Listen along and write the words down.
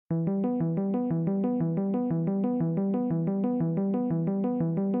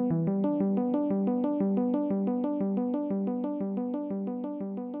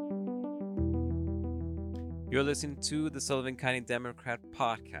listening to the Sullivan County Democrat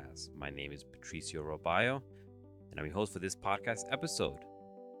podcast. My name is Patricio Robayo, and I'm your host for this podcast episode.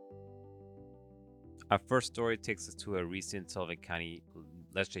 Our first story takes us to a recent Sullivan County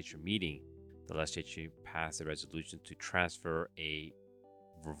legislature meeting. The legislature passed a resolution to transfer a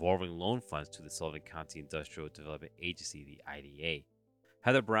revolving loan funds to the Sullivan County Industrial Development Agency, the IDA.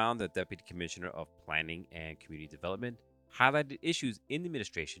 Heather Brown, the Deputy Commissioner of Planning and Community Development, highlighted issues in the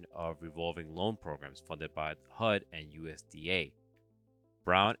administration of revolving loan programs funded by HUD and USDA.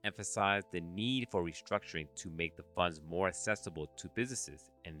 Brown emphasized the need for restructuring to make the funds more accessible to businesses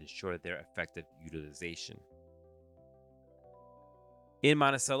and ensure their effective utilization. In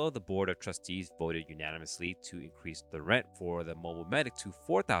Monticello, the Board of Trustees voted unanimously to increase the rent for the Mobilemedic to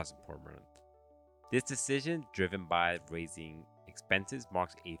 $4,000 per month. This decision, driven by raising expenses,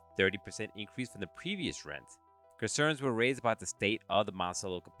 marks a 30% increase from the previous rent. Concerns were raised about the state of the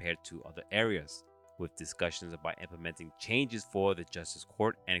Monticello compared to other areas, with discussions about implementing changes for the Justice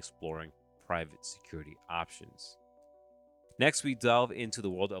Court and exploring private security options. Next, we delve into the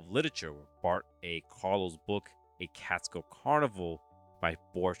world of literature with Bart A. Charlow's book, A Catskill Carnival, by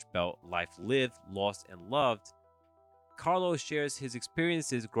Borscht Belt, Life Lived, Lost, and Loved. Charlow shares his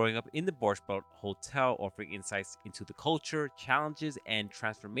experiences growing up in the Borscht Belt Hotel, offering insights into the culture, challenges, and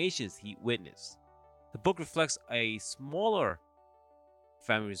transformations he witnessed. The book reflects a smaller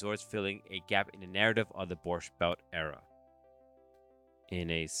family resorts, filling a gap in the narrative of the Borscht Belt era.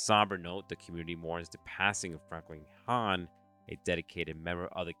 In a somber note, the community mourns the passing of Frank Hahn, a dedicated member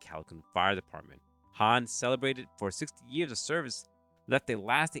of the Callicoon Fire Department. Hahn, celebrated for 60 years of service, left a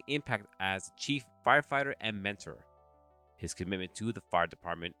lasting impact as chief firefighter and mentor. His commitment to the fire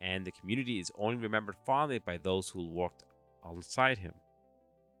department and the community is only remembered fondly by those who worked alongside him.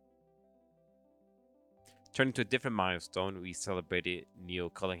 Turning to a different milestone, we celebrated Nellie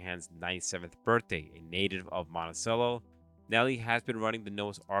Culligan's 97th birthday. A native of Monticello, Nellie has been running the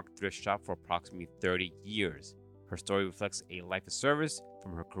Noah's Ark thrift shop for approximately 30 years. Her story reflects a life of service,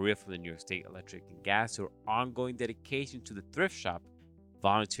 from her career for the New York State Electric and Gas to her ongoing dedication to the thrift shop,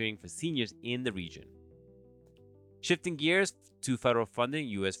 volunteering for seniors in the region. Shifting gears to federal funding,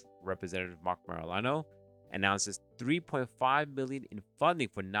 U.S. Representative Marc Molinaro announces $3.5 million in funding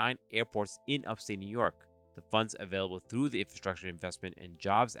for 9 airports in upstate New York. The funds available through the Infrastructure Investment and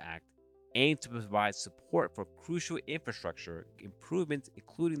Jobs Act aim to provide support for crucial infrastructure improvements,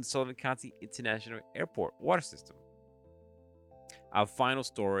 including the Sullivan County International Airport water system. Our final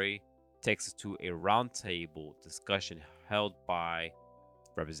story takes us to a roundtable discussion held by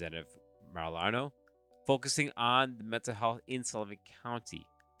Representative Molinaro, focusing on the mental health in Sullivan County.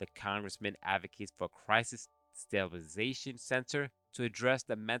 The congressman advocates for a crisis stabilization center to address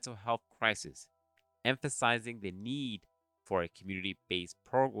the mental health crisis, emphasizing the need for a community-based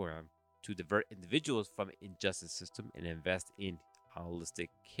program to divert individuals from the injustice system and invest in holistic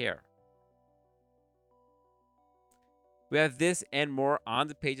care. We have this and more on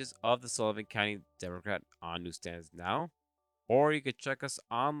the pages of the Sullivan County Democrat on newsstands now, or you can check us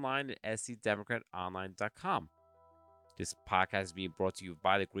online at scdemocratonline.com. This podcast is being brought to you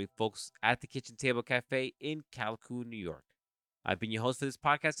by the great folks at the Kitchen Table Cafe in Callicoon, New York. I've been your host for this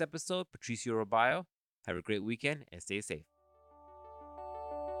podcast episode, Patricio Robayo. Have a great weekend and stay safe.